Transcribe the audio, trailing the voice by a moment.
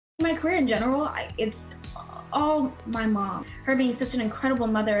My career in general, it's all my mom. Her being such an incredible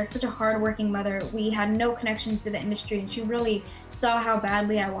mother, such a hardworking mother. We had no connections to the industry, and she really saw how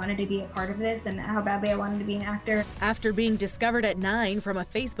badly I wanted to be a part of this and how badly I wanted to be an actor. After being discovered at 9 from a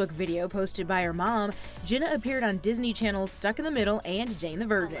Facebook video posted by her mom, Jenna appeared on Disney Channel's Stuck in the Middle and Jane the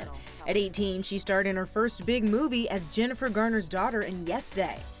Virgin. At 18, she starred in her first big movie as Jennifer Garner's daughter in Yes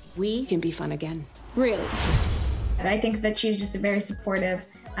Day. We can be fun again. Really. And I think that she's just a very supportive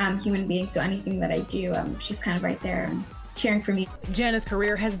human being, so anything that I do, she's kind of right there and cheering for me. Jenna's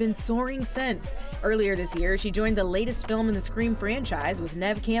career has been soaring since. Earlier this year, she joined the latest film in the Scream franchise with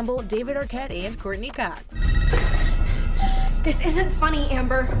Neve Campbell, David Arquette, and Courtney Cox. This isn't funny,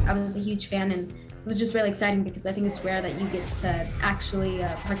 Amber. I was a huge fan, and it was just really exciting because I think it's rare that you get to actually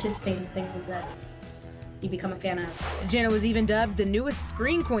participate in things that you become a fan of. Jenna was even dubbed the newest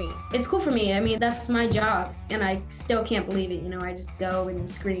Scream Queen. It's cool for me. I mean, that's my job, and I still can't believe it. You know, I just go and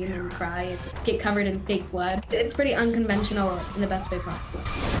scream and cry and get covered in fake blood. It's pretty unconventional in the best way possible.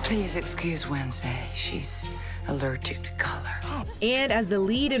 Please excuse Wednesday. She's allergic to color. And as the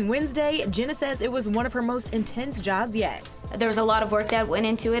lead in Wednesday, Jenna says it was one of her most intense jobs yet. There was a lot of work that went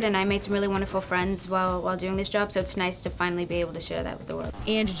into it, and I made some really wonderful friends while doing this job, so it's nice to finally be able to share that with the world.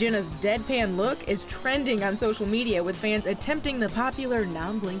 And Jenna's deadpan look is trending on social media, with fans attempting the popular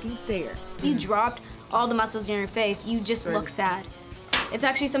non-blinking stare. You dropped all the muscles in your face, you just look sad. It's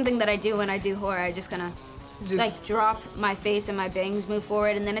actually something that I do when I do horror. I just kind of like drop my face and my bangs move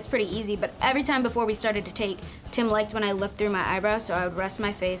forward, and then it's pretty easy. But every time before we started to take, Tim liked when I looked through my eyebrows, so I would rest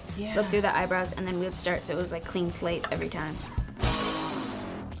my face, look through the eyebrows, and then we would start, so it was like clean slate every time.